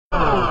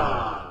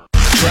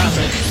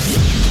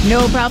traffic.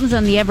 No problems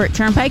on the Everett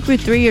Turnpike. Route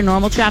 3, your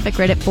normal traffic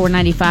right at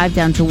 495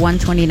 down to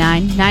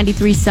 129.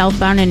 93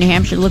 southbound in New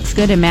Hampshire looks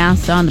good. And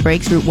Mass on the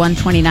brakes. Route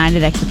 129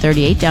 at exit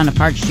 38 down to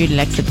Park Street at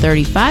exit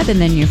 35.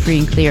 And then you're free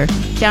and clear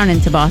down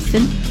into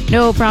Boston.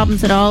 No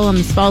problems at all on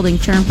the Spalding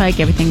Turnpike.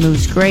 Everything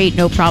moves great.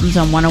 No problems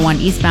on 101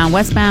 eastbound,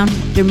 westbound.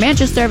 Through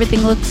Manchester, everything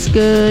looks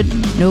good.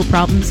 No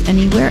problems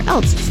anywhere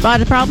else.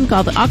 Spot a problem?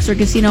 Call the Oxford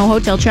Casino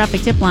Hotel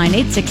Traffic Tip Line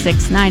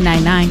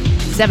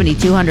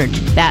 866-999-7200.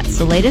 That's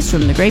the latest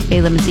from the Great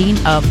Bay Limousine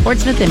of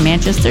Portsmouth and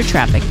Manchester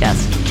Traffic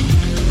Desk.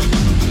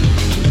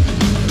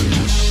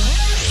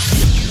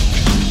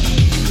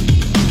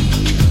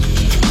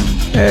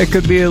 It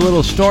could be a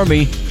little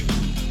stormy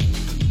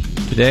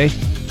today.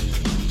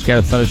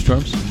 Scattered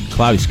thunderstorms,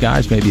 cloudy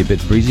skies, maybe a bit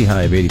breezy,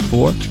 high of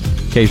 84.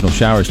 Occasional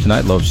showers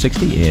tonight, low of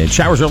 60. And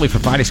showers early for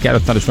Friday,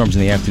 scattered thunderstorms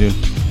in the afternoon,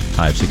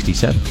 high of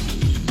 67.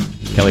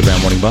 Kelly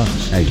Brown Morning Buzz.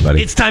 Thanks,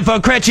 buddy. It's time for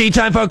Cretchy,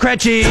 time for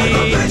Cretchy.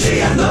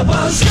 And the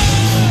Buzz.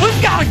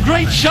 We've got a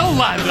great show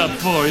lined up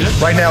for you.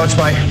 Right now, it's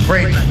my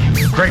great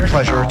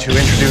pleasure to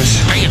introduce...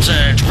 Hey,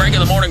 it's Greg in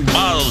the Morning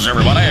Buzz,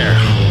 everybody.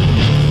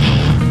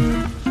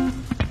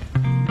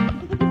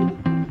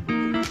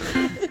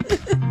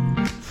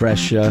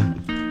 Fresh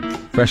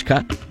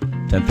cut.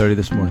 10:30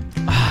 this morning.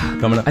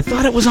 Coming up. I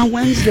thought it was on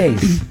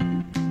Wednesdays.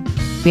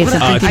 We had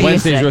something to It's do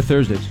Wednesdays yesterday. or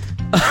Thursdays.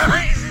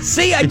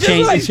 See, I It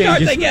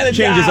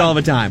changes all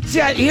the time. See,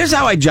 here's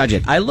how I judge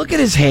it. I look at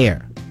his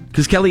hair.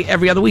 Because, Kelly,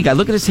 every other week, I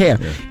look at his hair.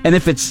 Yeah. And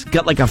if it's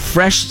got like a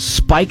fresh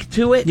spike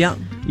to it,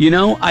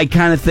 I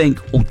kind of think,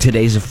 oh,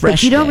 today's a fresh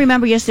But you don't day.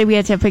 remember yesterday we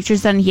had to have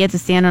pictures done. He had to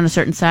stand on a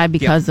certain side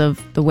because of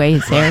the way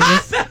his hair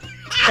is.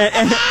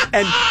 And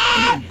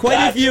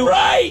quite a few.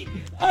 Right.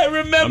 I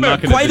remember.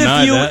 Quite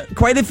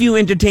a few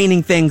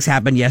entertaining things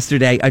happened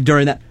yesterday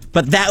during that.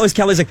 But that was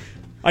Kelly's like,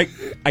 I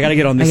got to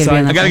get on this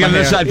side. I got to get on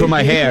this side for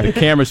my hair. The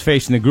camera's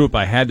facing the group.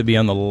 I had to be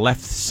on the left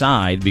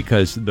side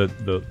because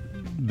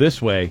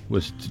this way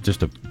was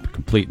just a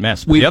complete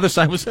mess. But the other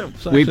side was...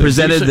 We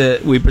presented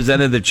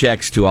the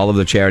checks to all of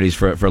the charities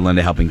for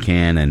Linda Helping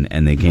Can,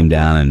 and they came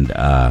down,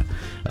 and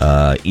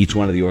each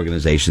one of the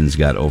organizations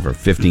got over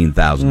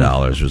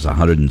 $15,000. It was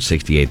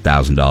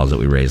 $168,000 that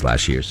we raised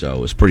last year, so it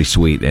was pretty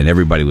sweet, and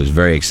everybody was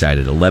very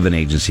excited. 11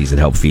 agencies that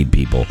help feed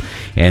people,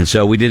 and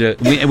so we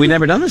did we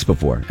never done this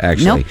before,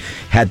 actually. Nope.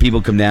 Had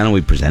people come down, and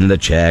we presented the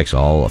checks,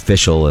 all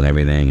official and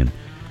everything, and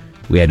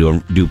we had to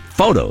do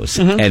photos,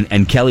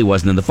 and Kelly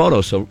wasn't in the photo,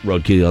 so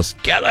Roadkill yells,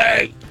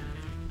 Kelly!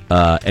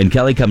 And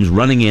Kelly comes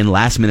running in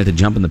last minute to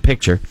jump in the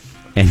picture,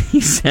 and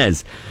he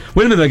says,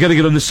 wait a minute, I got to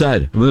get on this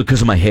side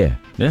because of my hair.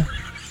 Yeah.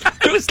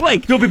 It was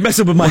like, Don't be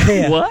messing with my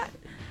hair. what?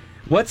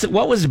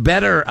 What was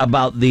better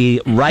about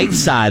the right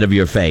side of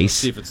your face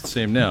See if it's the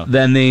same now.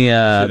 than the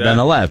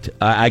left?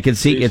 I can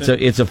see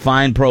it's a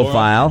fine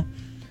profile.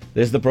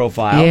 There's the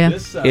profile. Yeah.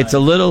 This side. It's a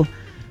little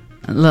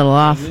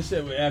off.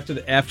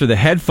 After the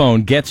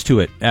headphone gets to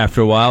it,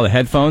 after a while, the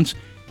headphones,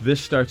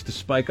 this starts to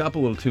spike up a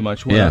little too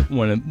much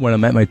when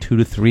I'm at my 2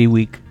 to 3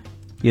 week,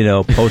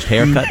 post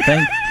haircut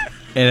thing,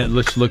 and it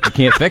looks you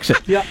can't fix it.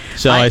 Yeah.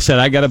 So I said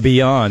I got to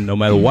be on no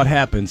matter what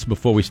happens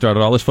before we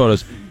started all those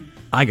photos.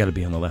 I got to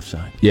be on the left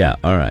side. Yeah,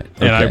 all right.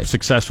 Okay. And I've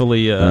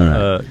successfully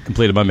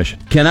completed my mission.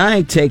 Can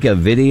I take a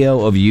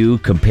video of you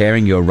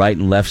comparing your right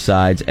and left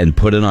sides and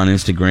put it on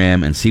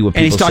Instagram and see what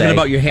people say? And he's talking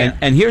about your hair.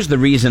 And here's the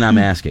reason I'm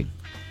asking.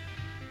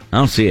 I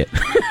don't see it.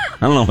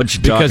 I don't know what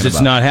you're talking about. Because it's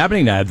not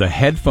happening now. The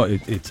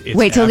headphone. It's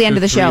Wait till the end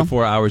of the after 3 show. or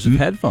 4 hours of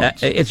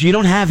headphones. You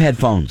don't have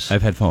headphones. I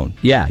have headphones.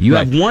 Yeah, you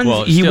Right. have one.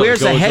 Well, he still,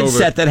 wears it a goes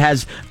headset over- that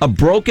has a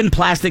broken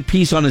plastic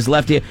piece on his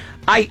left ear.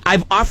 I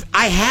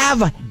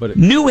have But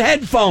new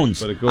headphones.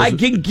 but it goes- I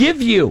can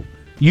give you.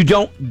 You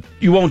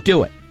won't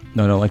do it.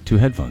 No, I don't like 2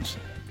 headphones.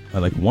 I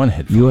like 1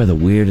 headphone. You are the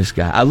weirdest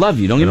guy. I love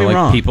you. Don't I get don't me like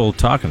wrong. people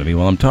talking to me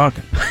while I'm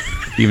talking,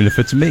 even if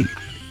it's me.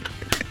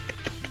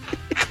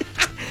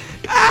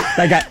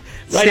 I got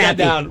Write that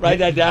down. Write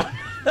that down.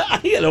 I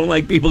don't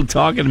like people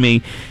talking to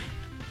me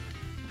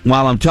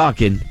while I'm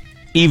talking,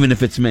 even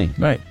if it's me.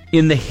 Right.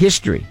 In the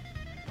history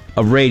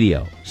of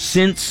radio,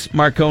 since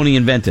Marconi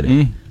invented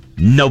it,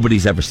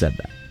 nobody's ever said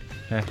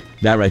that.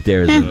 That right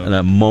there is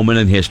a moment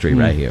in history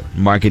right here.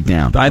 Mark it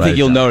down. I Write think it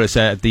you'll down. notice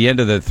at the end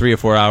of the 3 or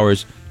 4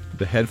 hours,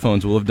 the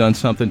headphones will have done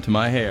something to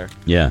my hair.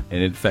 Yeah.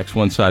 And it affects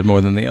one side more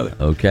than the other.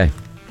 Okay.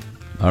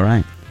 All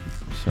right.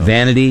 So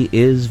Vanity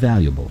is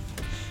valuable.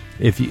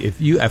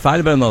 if I'd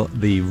have been on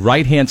the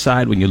right hand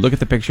side when you look at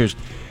the pictures,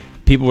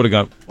 people would have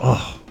gone,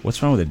 "Oh,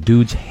 what's wrong with a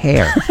dude's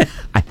hair?"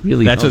 I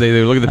really. That's what they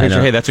look at the I picture.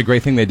 know. Hey, that's a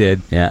great thing they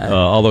did. Yeah.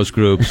 All those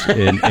groups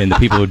and the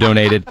people who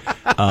donated.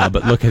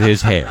 But look at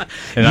his hair.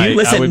 And I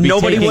would be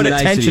nobody taking would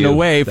nice attention to you.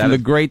 away from That-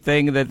 the great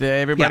thing that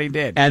everybody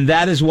did. And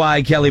that is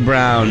why Kelly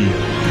Brown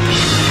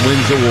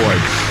wins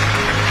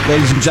awards.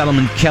 Ladies and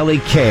gentlemen, Kelly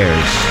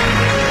Cares.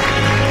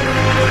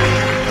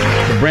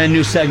 A brand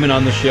new segment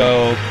on the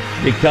show,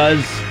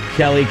 Because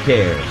Kelly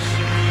Cares.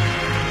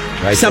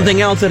 Right Something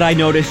else that I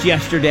noticed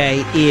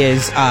yesterday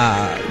is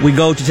we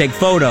go to take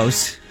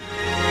photos.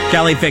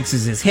 Kelly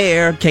fixes his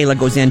hair. Kayla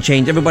goes in,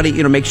 change. Everybody,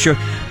 makes sure.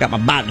 Got my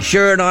button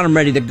shirt on. I'm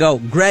ready to go.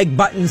 Greg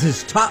buttons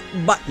his top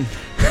button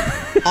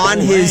on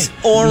his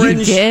orange.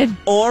 You did?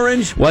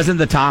 Orange. Wasn't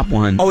the top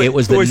one. Oh, it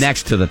was the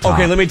next to the top.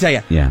 Okay, let me tell you.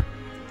 Yeah.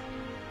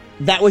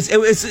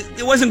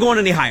 It wasn't going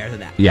any higher than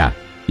that. Yeah.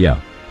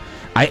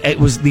 It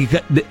was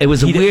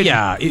a weird.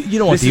 Yeah, you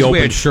don't want This the is open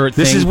weird. shirt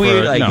This thing is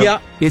weird. for- Like, no. Yeah.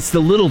 It's the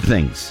little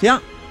things. Yeah.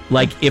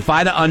 Like if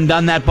I'd have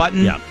undone that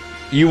button, Yeah.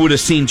 you would have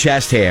seen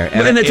chest hair,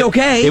 And it's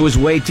okay. It was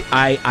way.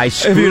 I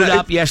screwed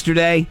up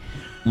yesterday.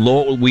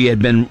 We had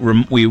been.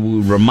 We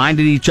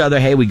reminded each other,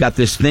 hey, we got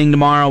this thing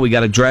tomorrow. We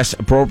got to dress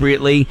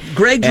appropriately.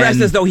 Greg dressed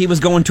And as though he was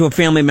going to a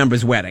family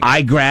member's wedding.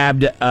 I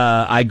grabbed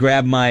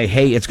my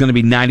hey, it's going to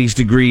be 90s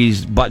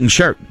degrees button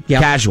shirt,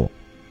 Yep. casual.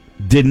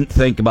 Didn't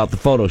think about the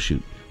photo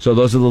shoot. So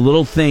those are the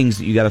little things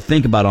that you got to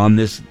think about on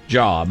this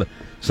job.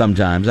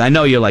 Sometimes I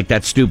know you're like,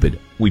 that's stupid.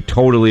 We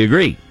totally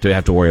agree to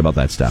have to worry about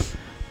that stuff,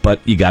 but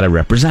you got to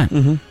represent.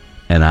 Mm-hmm.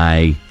 And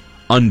I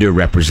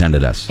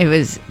underrepresented us. It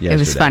was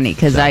Yesterday. funny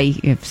because So-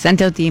 I sent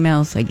out the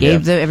emails. I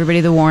gave everybody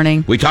the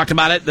warning. We talked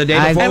about it the day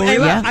I've- before.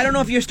 And Yeah. I don't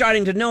know if you're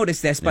starting to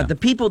notice this, but the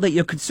people that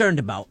you're concerned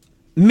about,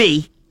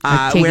 me,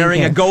 Are taking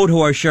wearing care. a goat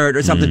horse shirt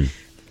or something,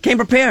 came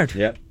prepared.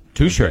 Yep.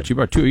 2 shirts. You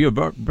brought 2. You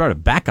brought a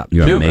backup.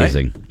 You're too,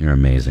 amazing. Right? You're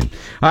amazing.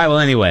 All right. Well,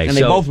 anyway, And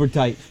they both were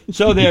tight.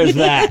 So there's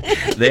that.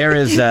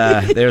 There's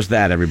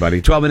that,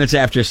 everybody. 12 minutes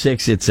after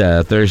 6. It's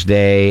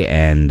Thursday,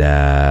 and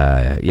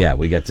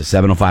we get to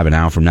 7:05 an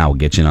hour from now. We'll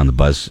get you in on the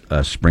Buzz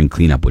spring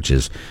cleanup, which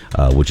is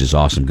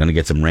awesome. Going to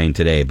get some rain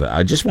today, but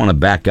I just want to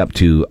back up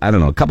to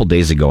a couple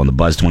days ago on the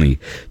Buzz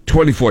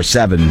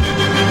 24/7.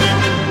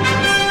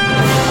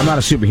 I'm not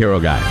a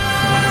superhero guy.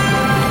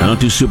 I don't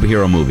do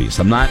superhero movies.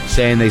 I'm not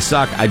saying they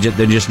suck.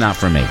 They're just not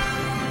for me.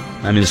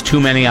 I mean, there's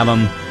too many of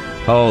them.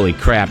 Holy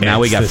crap. Now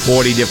we got It's the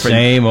 40 different...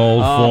 same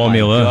old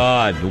formula. Oh, my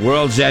God. The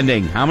world's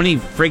ending. How many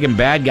friggin'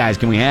 bad guys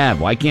can we have?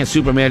 Why can't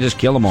Superman just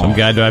kill them all? Some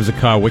guy drives a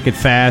car wicked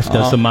fast,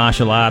 does some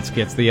martial arts,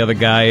 gets the other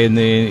guy, and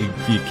he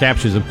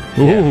captures him.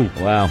 Ooh,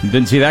 Wow.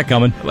 didn't see that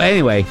coming. Well,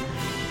 anyway,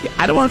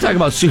 I don't want to talk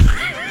about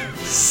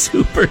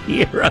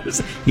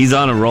superheroes. He's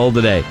on a roll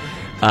today.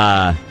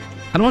 I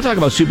don't want to talk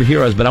about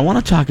superheroes, but I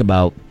want to talk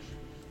about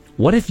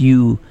what if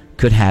you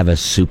could have a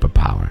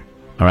superpower.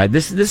 All right,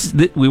 this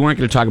we weren't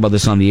going to talk about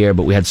this on the air,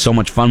 but we had so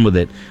much fun with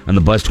it on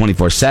the Buzz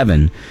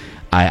 24/7.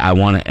 I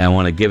want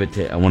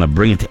to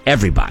bring it to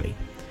everybody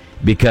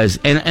because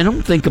and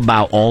don't think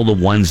about all the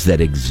ones that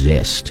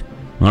exist.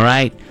 All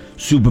right,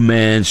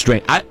 Superman,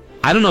 strength. I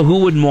don't know who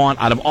wouldn't want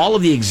out of all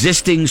of the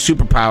existing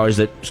superpowers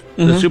that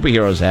the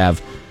superheroes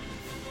have.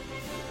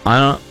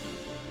 I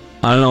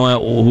don't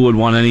know who would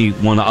want any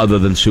one other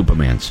than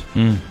Superman's.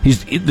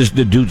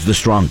 The dude's the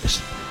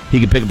strongest. He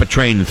could pick up a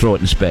train and throw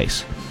it in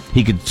space.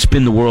 He could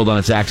spin the world on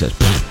its axis.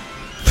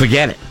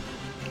 Forget it.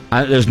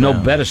 There's no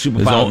better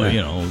superpower.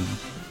 There's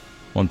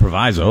one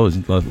proviso, is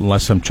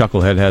unless some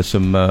chucklehead has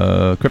some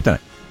kryptonite.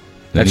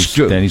 That's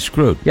true. Then he's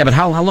screwed. Yeah, but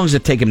how long does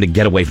it take him to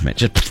get away from it?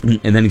 Just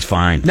and then he's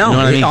fine. No, you know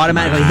what I it mean?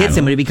 automatically hits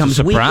him and he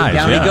becomes weak and surprise,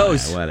 down yeah. he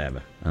goes.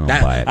 Whatever. I don't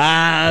buy it.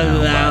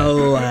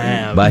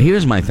 Oh, But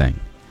here's my thing.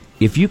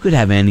 If you could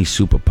have any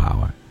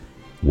superpower,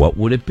 what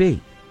would it be?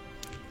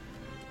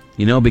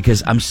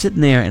 Because I'm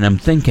sitting there and I'm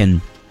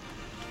thinking,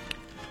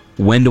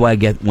 when do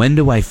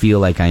I feel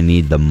like I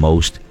need the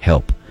most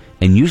help?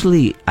 And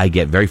usually I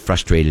get very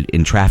frustrated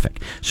in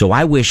traffic. So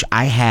I wish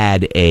I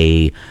had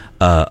a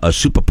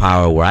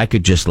superpower where I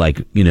could just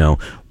and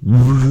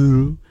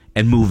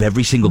move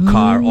every single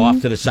car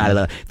off to the side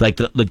of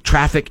the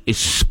traffic is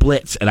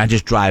splits and I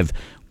just drive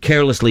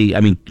carelessly,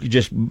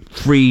 just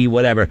free,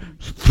 whatever,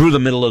 through the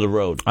middle of the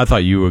road. I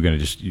thought you were going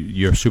to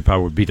your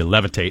superpower would be to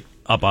levitate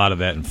up out of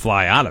that and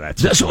fly out of that.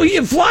 So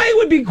flying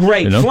would be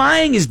great.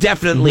 Flying is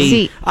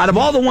definitely, out of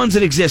all the ones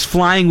that exist,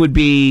 flying would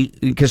be,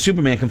 because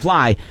Superman can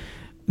fly,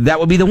 that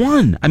would be the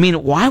one.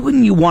 Why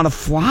wouldn't you want to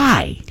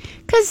fly?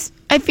 Because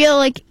I feel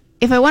like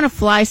if I want to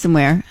fly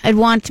somewhere, I'd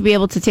want to be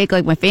able to take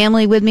my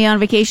family with me on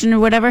vacation or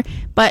whatever.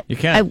 But You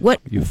can't.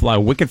 You fly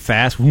wicked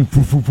fast.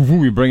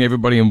 You bring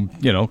everybody in,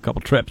 a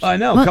couple trips. I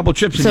know, a couple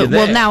trips and you're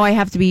there. Well, now I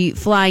have to be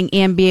flying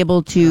and be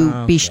able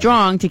to be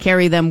strong to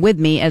carry them with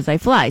me as I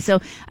fly.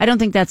 So I don't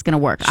think that's going to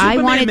work.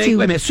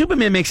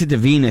 Superman makes it to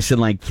Venus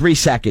in 3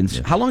 seconds.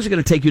 How long is it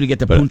going to take you to get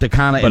to Punta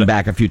Cana and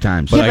back a few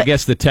times? But I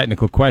guess the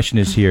technical question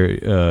is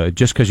here,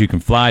 just because you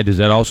can fly, does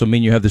that also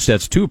mean you have the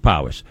sets 2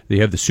 powers? That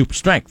you have the super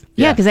strength?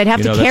 Yeah, because I'd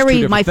have to that's carry two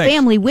different my things.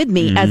 family with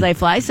me as I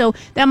fly, so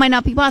that might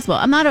not be possible.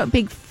 I'm not a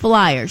big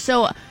flyer,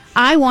 so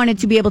I wanted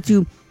to be able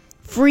to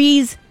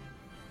freeze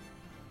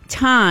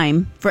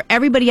time for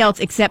everybody else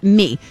except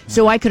me,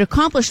 so I could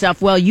accomplish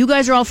stuff. Well, you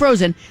guys are all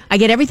frozen. I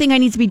get everything I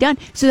need to be done,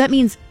 so that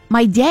means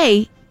my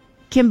day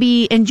can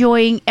be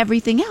enjoying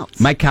everything else.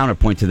 My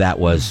counterpoint to that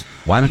was,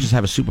 why not just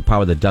have a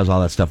superpower that does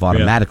all that stuff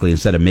automatically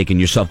instead of making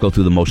yourself go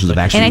through the motions of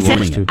actually and I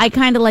learning said it? I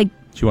kind of like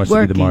She wants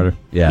working. to be the martyr.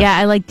 Yeah. Yeah,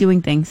 I like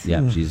doing things.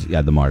 Yeah, she's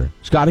the martyr.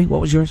 Scotty, what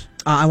was yours?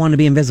 I want to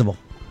be invisible.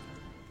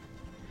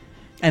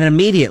 And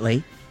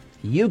immediately,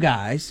 you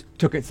guys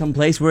took it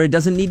someplace where it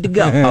doesn't need to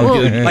go.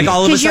 Oh, dude. Like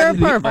all of a 'Cause you're a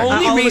sudden, pervert. all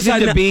Only of a reason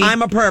sudden, to be-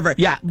 I'm a pervert.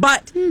 Yeah.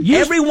 But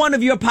every one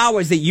of your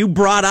powers that you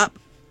brought up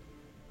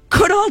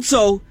could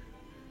also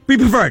be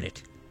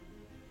perverted.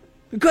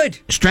 Good.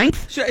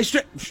 Strength?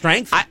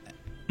 Strength.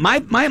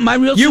 My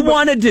real You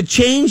wanted to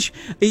change.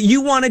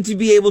 You wanted to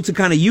be able to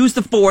kind of use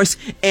the force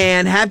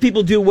and have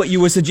people do what you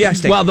were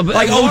suggesting. Well,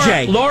 like Laura,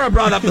 OJ. Laura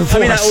brought up the force. I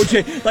mean, not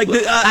OJ. Like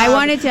I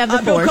wanted to have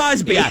the Bill force.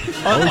 Cosby. Yeah.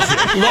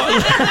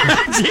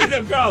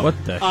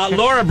 What the?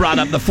 Laura brought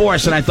up the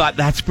force, and I thought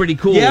that's pretty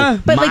cool. Yeah.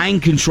 But, like,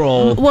 mind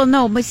control. Well,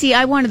 no, but see,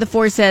 I wanted the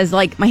force as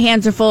like my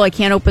hands are full, I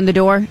can't open the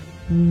door.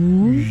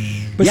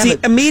 But Yeah, see,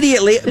 but-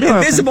 immediately, door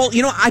invisible,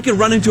 you know, I could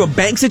run into a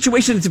bank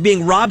situation that's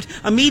being robbed.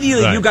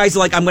 Immediately, Right. you guys are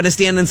like, I'm going to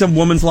stand in some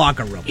woman's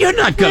locker room. You're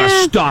not going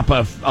to stop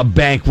a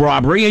bank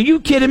robbery. Are you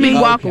kidding me?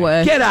 Walk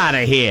away. Get out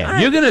of here.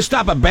 You're going to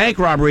stop a bank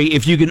robbery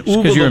if you can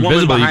Uber you're the woman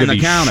invisible, you behind could the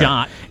be counter.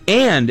 shot.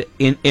 And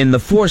in the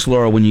Force,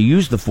 Laura, when you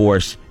use the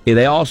Force,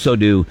 they also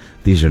do,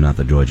 these are not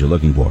the droids you're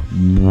looking for.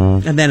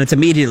 And then it's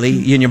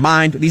immediately in your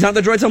mind, these aren't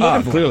the droids I'm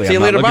looking for. Clearly, See you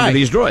I'm not later, looking bye. for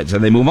these droids.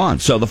 And they move on.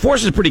 So the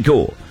Force is pretty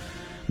cool.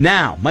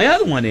 Now, my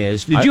other one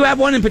is, did you have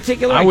one in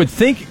particular? I would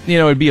think,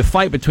 it'd be a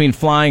fight between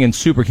flying and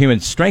superhuman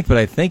strength, but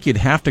I think you'd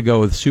have to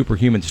go with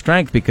superhuman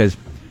strength because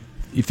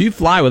if you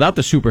fly without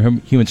the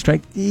superhuman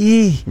strength,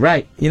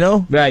 Right.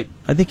 Right.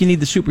 I think you need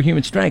the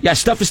superhuman strength. Yeah,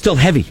 stuff is still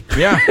heavy.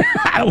 Yeah.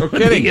 I don't No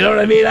kidding. You know what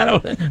I mean?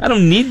 I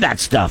don't need that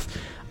stuff.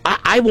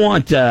 I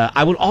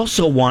would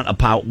also want a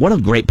power. What a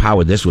great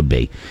power this would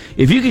be.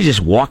 If you could just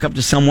walk up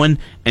to someone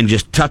and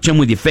just touch them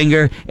with your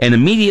finger and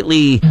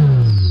immediately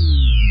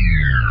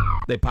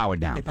they power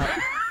down.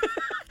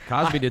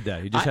 Cosby did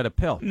that. He just had a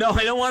pill. No,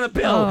 I don't want a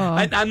pill. Oh.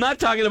 I'm not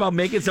talking about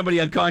making somebody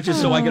unconscious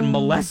so I can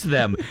molest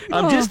them.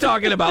 I'm just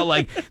talking about,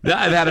 like,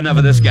 I've had enough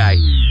of this guy.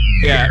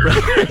 Yeah,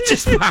 right.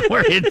 Just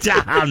power it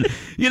down.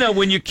 You know,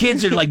 when your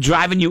kids are, like,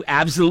 driving you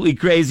absolutely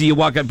crazy, you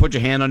walk up and put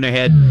your hand on their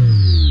head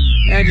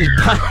and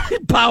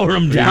just power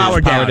them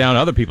down. Power down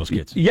other people's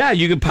kids. Yeah,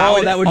 you can power.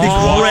 Oh, that would be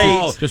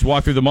great. Just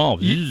walk through the mall.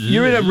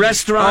 You're in a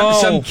restaurant,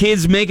 some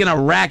kid's making a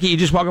racket. You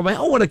just walk up,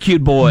 oh, what a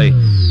cute boy.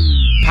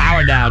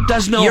 Power down.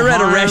 Does no You're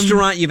harm. at a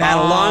restaurant, you've had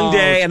a long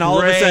day, and all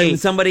of a sudden great.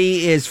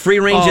 somebody is free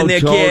ranging their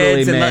totally,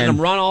 kids and man. letting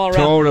them run all around.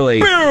 Totally.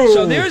 Boom!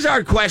 So there's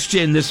our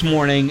question this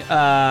morning.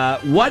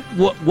 What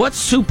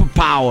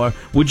superpower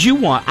would you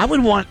want? I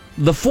would want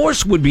the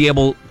Force would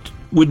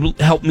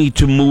help me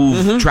to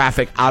move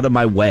traffic out of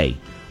my way,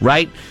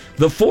 right?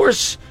 The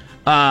Force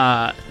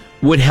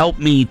would help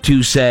me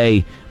to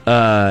say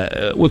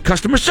with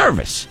customer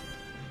service.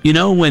 You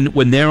know,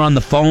 when they're on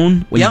the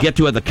phone, when Yep. you get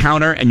to the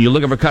counter and you're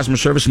looking for customer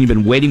service and you've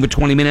been waiting for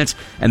 20 minutes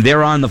and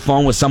they're on the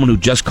phone with someone who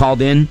just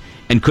called in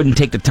and couldn't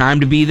take the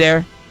time to be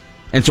there,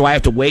 and so I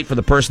have to wait for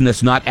the person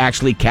that's not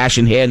actually cash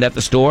in hand at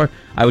the store,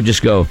 I would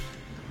just go,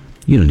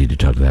 you don't need to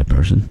talk to that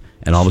person.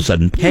 And all of a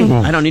sudden, Hey,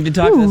 I don't need to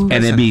talk to this person.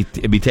 and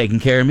it'd be taking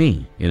care of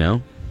me,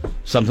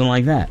 something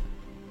like that.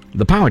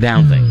 The power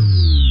down thing.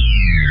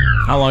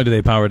 How long do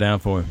they power down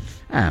for?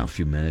 A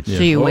few minutes.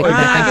 So you wake It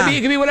up.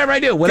 could be whatever I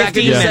do. What I could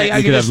 15 just say, minutes. I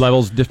You could could just, have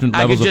levels, different I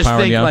levels could of just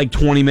powering think down. like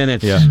 20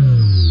 minutes. Yeah.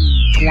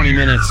 20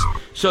 minutes.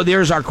 So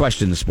there's our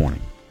question this morning.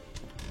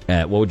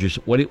 What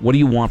do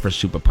you want for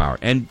superpower?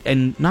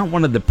 And not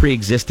one of the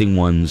pre-existing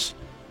ones.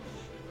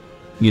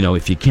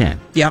 If you can.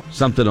 Yep.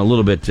 Something a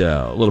little bit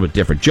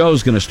different.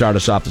 Joe's going to start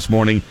us off this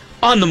morning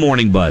on the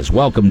Morning Buzz.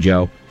 Welcome,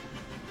 Joe.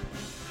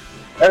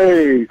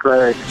 Hey,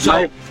 Greg. So-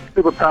 My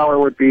superpower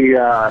would be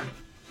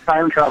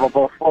time travel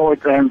both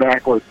forwards and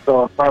backwards.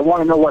 So if I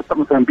want to know what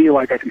something's going to be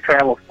like, I can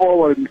travel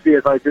forward and see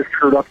if I just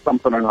screwed up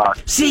something or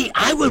not. See,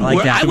 I would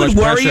Like that. I Too would much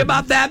worry pressure.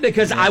 about that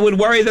because I would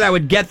worry that I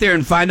would get there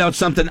and find out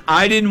something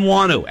I didn't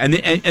want to,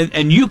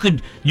 and you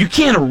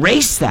can't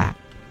erase that,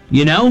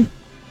 No,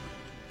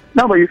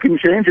 but you can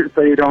change it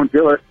so you don't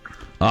do it.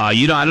 I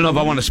don't know if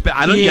I want to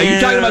Are you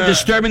talking about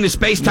disturbing the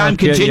space-time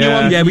Okay,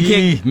 continuum? Yeah, we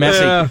can't.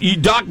 Messy.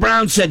 Doc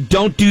Brown said,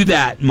 "Don't do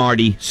that,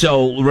 Marty."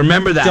 So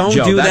remember that, Don't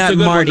Joe. do That's that, a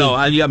good Marty.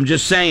 One, though. I'm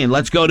just saying.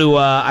 Let's go to.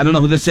 I don't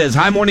know who this is.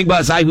 Hi, Morning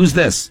Buzz. Hi, who's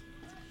this?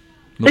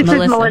 This is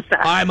Melissa.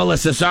 Hi,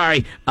 Melissa.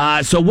 Sorry.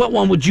 So what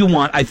one would you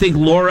want? I think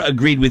Laura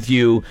agreed with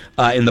you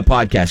in the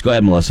podcast. Go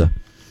ahead, Melissa.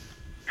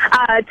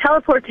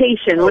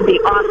 Teleportation would be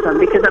awesome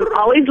because I'm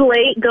always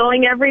late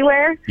going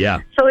everywhere. Yeah.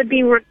 So it'd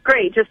be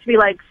great just to be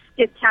like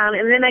skip town,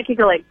 and then I could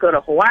go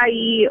to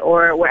Hawaii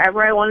or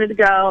wherever I wanted to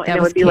go, and That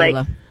it was would be like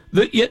Kayla.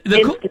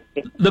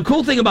 The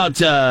cool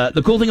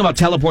thing about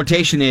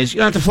teleportation is you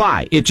don't have to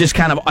fly. It just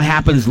kind of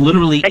happens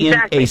literally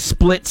Exactly. in a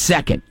split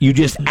second. You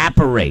just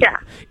apparate. Yeah.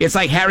 It's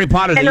like Harry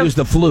Potter. They And use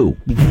the flu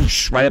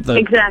right up the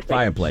exactly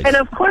fireplace. And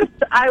of course,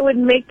 I would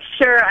make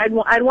sure I'd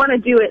want to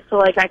do it so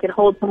like I could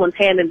hold someone's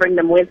hand and bring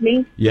them with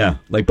me. Yeah,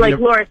 Like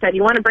Laura said,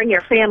 you want to bring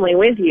your family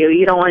with you.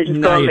 You don't want to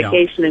just go on you don't.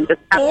 vacation and just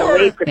have to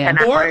wait for 10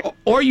 hours.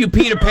 or you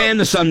Peter Pan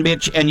the son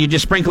bitch and you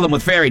just sprinkle them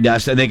with fairy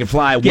dust and they can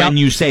fly when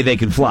you say they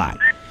can fly.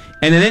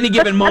 And at any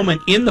given moment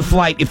in the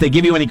flight, if they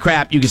give you any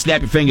crap, you can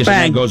snap your fingers and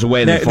Bang. it goes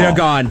away. And They're fall.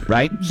 gone.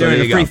 Right? They're there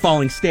in a you go.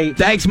 free-falling state.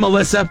 Thanks,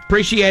 Melissa.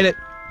 Appreciate it.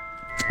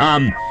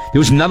 There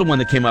was another one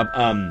that came up.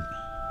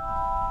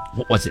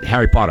 What was it?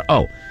 Harry Potter.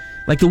 Oh,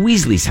 like the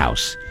Weasley's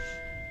house.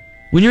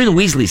 When you're in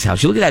the Weasley's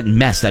house, you look at that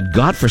mess, that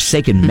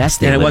godforsaken mess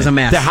they And it live was in. a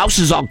mess. Their house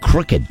is all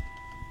crooked.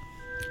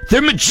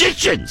 They're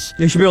magicians.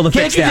 They should be able to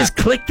Can't fix you that. just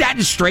click that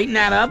and straighten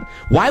that up?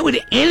 Why would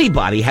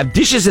anybody have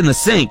dishes in the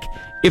sink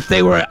if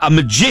they were a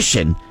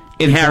magician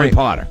in Harry point.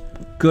 Potter?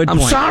 Good I'm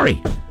point.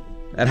 sorry.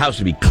 That house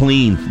would be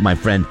clean, my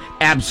friend.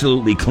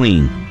 Absolutely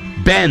clean.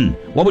 Ben,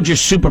 what would your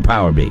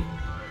superpower be?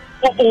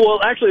 Well,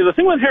 actually, the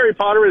thing with Harry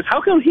Potter is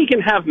how come he can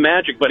have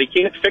magic, but he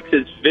can't fix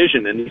his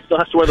vision, and he still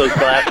has to wear those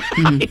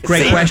glasses?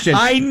 Great question.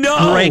 I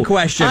know. Great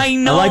question. I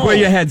know. I like where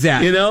your head's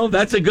at. You know,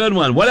 that's a good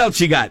one. What else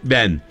you got,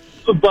 Ben?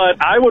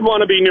 But I would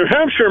want to be New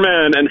Hampshire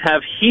man and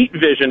have heat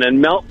vision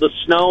and melt the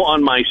snow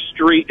on my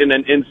street in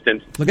an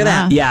instant. Look at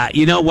that. Yeah,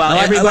 you know, while I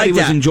like everybody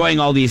was that. enjoying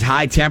all these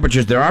high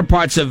temperatures, there are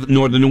parts of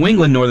northern New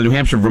England, northern New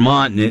Hampshire,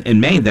 Vermont, and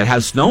Maine that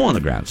has snow on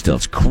the ground still.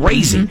 It's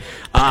crazy.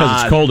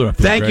 Because it's colder up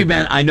there, Thank you,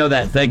 Greg. Ben. I know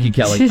that. Thank you,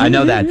 Kelly. I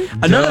know that.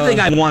 Another thing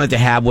I wanted to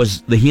have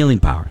was the healing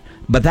power.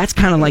 But that's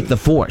kind of like the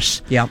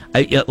Force. Yeah.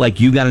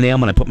 Like you got a nail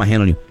when I put my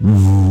hand on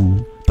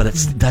you. But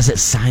it does it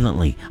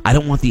silently. I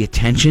don't want the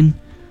attention.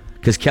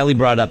 Because Kelly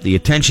brought up the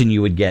attention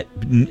you would get.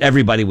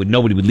 Nobody would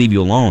leave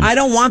you alone. I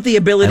don't want the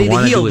ability I to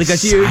wanna heal do it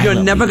because you're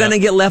silently. never going to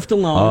get left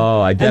alone.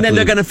 Oh, I And then definitely-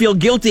 they're going to feel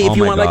guilty if Oh,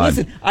 you my want. Like, God.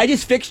 listen, I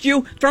just fixed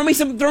you. Throw me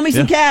some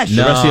cash.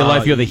 The rest of your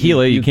life, you're the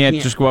healer. You you can't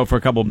can't. just go out for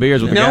a couple of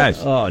beers with No. the guys.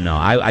 Oh, no.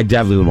 I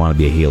definitely would want to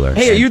be a healer.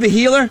 Hey, are you the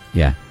healer?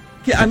 Yeah.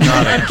 Yeah,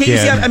 can't you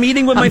see I'm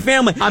eating with my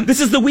family. This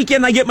is the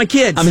weekend I get my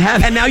kids.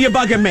 And now you're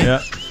bugging me.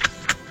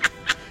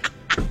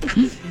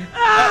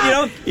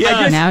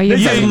 Yeah. Now you're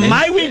this is bugging me.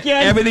 my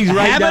weekend. Everything's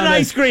right Having down there.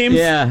 ice cream.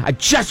 Yeah. I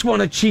just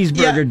want a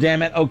cheeseburger, Yeah.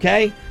 damn it.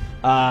 Okay?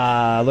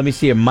 Let me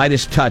see. A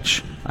Midas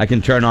touch I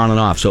can turn on and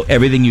off. So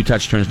everything you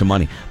touch turns to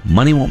money.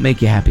 Money won't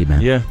make you happy,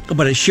 man. Yeah.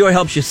 But it sure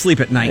helps you sleep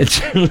at night. It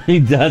certainly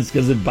does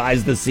because it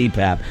buys the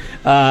CPAP.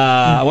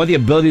 I want the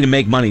ability to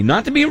make money.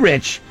 Not to be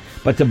rich,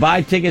 but to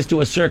buy tickets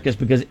to a circus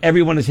because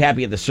everyone is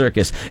happy at the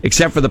circus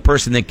except for the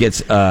person that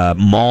gets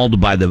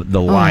mauled by the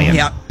lion,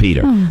 Yeah.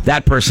 Peter.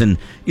 That person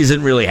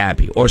isn't really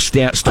happy. Or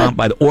stomped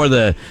by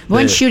the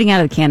One shooting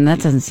out of the cannon, that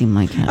doesn't seem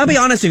like I'll be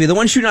honest with you. The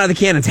one shooting out of the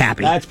cannon's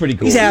happy. That's pretty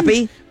cool. He's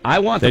happy. I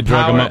want They the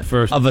drug him power up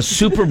first. of a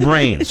super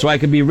brain so I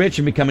can be rich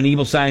and become an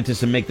evil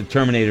scientist and make the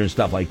Terminator and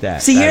stuff like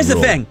that. See, That'd here's the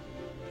rule. thing.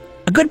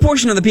 A good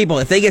portion of the people,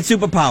 if they get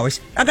superpowers,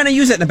 are going to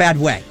use it in a bad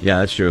way. Yeah,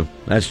 that's true.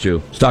 That's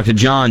true. Let's talk to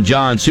John.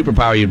 John,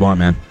 superpower you'd want,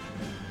 man.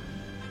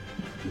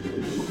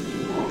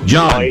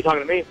 John. Oh, are you talking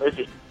to me? This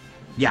is,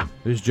 Yeah.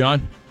 Who's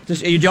John? Are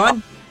you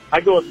John?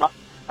 I'd go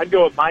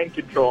with mind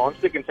control. I'm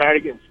sick and tired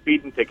of getting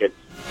speeding tickets.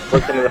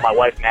 Listening to my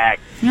wife nag.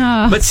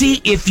 Oh. But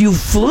see, if you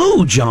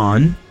flew,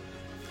 John,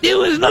 there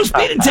was no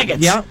speeding tickets.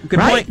 Yeah, good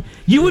right? point.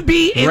 You would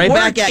be at Right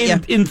work back at ya.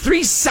 in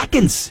 3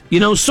 seconds. You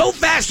know, so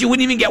fast you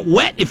wouldn't even get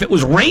wet if it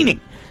was raining.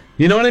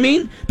 You know what I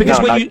mean? Because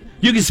No, when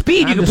you can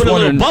speed, you can put a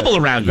little bubble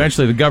around you.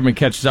 Eventually, the government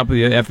catches up with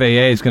you. The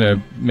FAA is going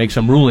to make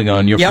some ruling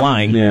on your Yep.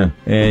 flying. Yeah.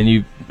 And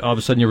you all of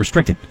a sudden you're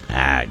restricted.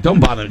 Don't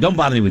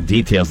bother me with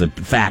details, the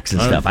facts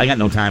and stuff. I got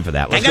no time for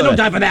that. Let's got go no to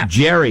time for that.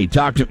 Jerry,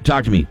 talk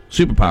to me.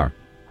 Superpower.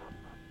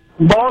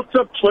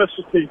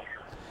 Multiplicity.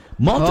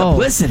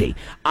 Multiplicity.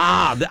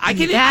 I That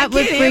would can't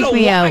freak handle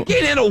me one, I out.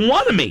 can't handle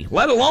one of me,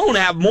 let alone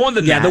have more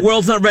than Yeah, that. the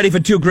world's not ready for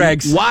 2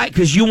 Gregs. Why?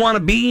 Because you want to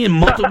be in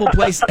multiple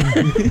places.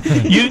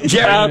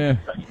 Jerry,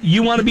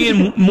 you want to be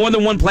in more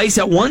than one place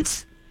at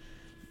once?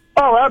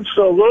 Oh,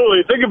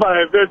 absolutely. Think about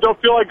it. If you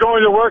don't feel like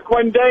going to work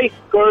one day,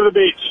 go to the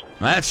beach.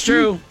 That's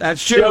true.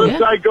 That's The other true.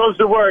 side goes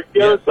to work.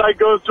 The other side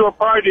goes to a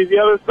party. The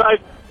other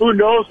side, who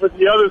knows what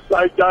the other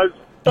side does.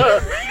 Yeah,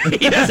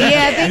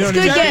 things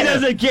could Jerry get.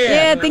 doesn't care.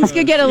 Yeah, things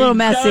could get a little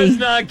Does messy.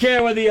 not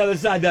care what the other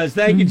side does.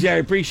 Thank you, Jerry.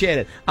 Appreciate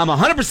it. I'm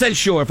 100%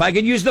 sure if I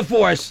could use the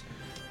Force,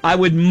 I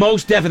would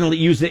most definitely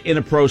use it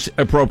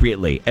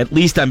inappropriately. At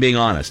least I'm being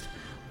honest.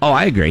 Oh,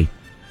 I agree.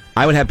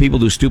 I would have people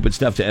do stupid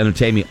stuff to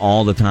entertain me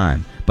all the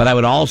time. But I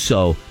would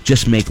also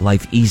just make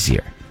life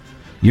easier.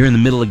 You're in the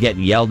middle of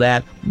getting yelled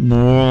at.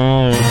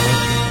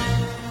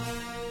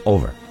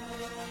 Over.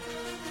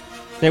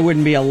 There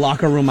wouldn't be a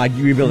locker room I'd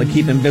be able to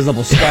keep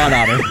invisible Scott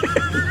out of.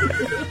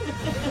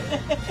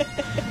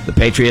 The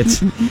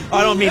Patriots?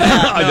 I don't mean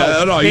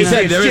that. No. You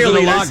said there is a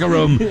Cheerleaders. locker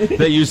room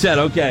that you said.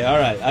 Okay, all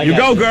right. You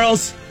go,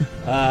 girls.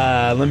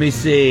 Let me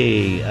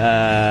see.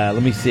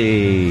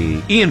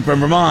 Ian from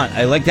Vermont.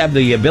 I like to have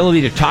the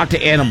ability to talk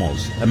to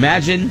animals.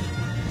 Imagine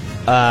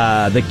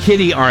the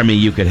kitty army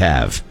you could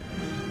have.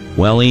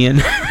 Well, Ian,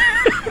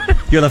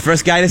 You're the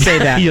first guy to say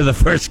that. you're the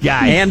first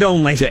guy And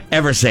only. to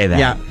ever say that.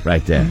 Yeah.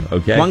 Right there.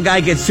 Okay. One guy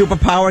gets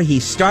superpower,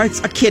 he starts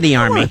a kitty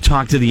I army. want to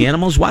talk to the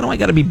animals. Why do I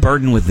got to be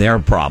burdened with their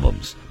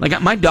problems?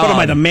 Like my dog. What am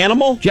I, the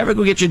manimal? Do you ever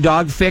go get your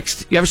dog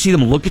fixed? You ever see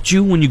them look at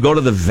you when you go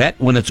to the vet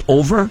when it's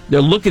over?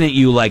 They're looking at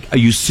you like, are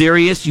you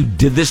serious? You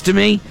did this to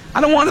me? I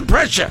don't want the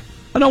pressure.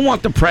 I don't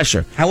want the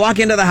pressure. I walk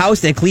into the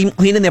house, they're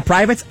cleaning their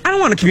privates. I don't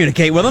want to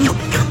communicate with them.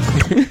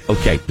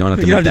 Okay, don't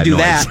have to You make don't have to do noise.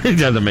 that. You don't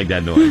have to make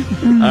that noise.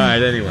 All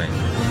right, anyway.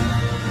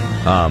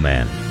 Oh,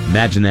 man.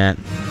 Imagine that.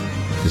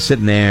 You're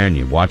sitting there and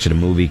you're watching a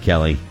movie,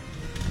 Kelly,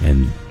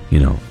 and, you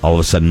know, all of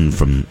a sudden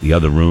from the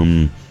other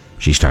room,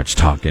 she starts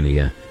talking to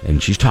you,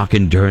 and she's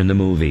talking during the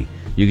movie.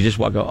 You can just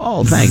walk, go,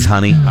 oh, thanks,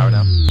 honey. Power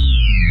down.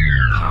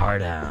 Power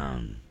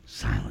down.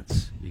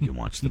 silence. You can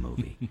watch the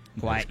movie.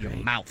 Quiet your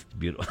mouth.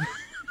 Beautiful.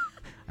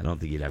 I don't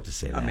think you'd have to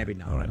say that. Maybe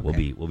not. All right,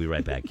 Okay. we'll be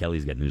right back.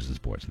 Kelly's got news and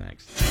sports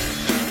next.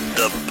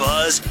 The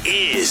Buzz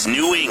is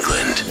New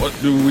England. What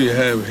do we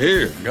have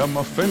here? Got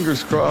my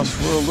fingers crossed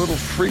for a little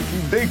freaky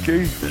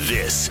deaky.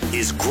 This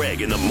is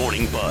Greg in the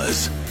Morning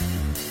Buzz.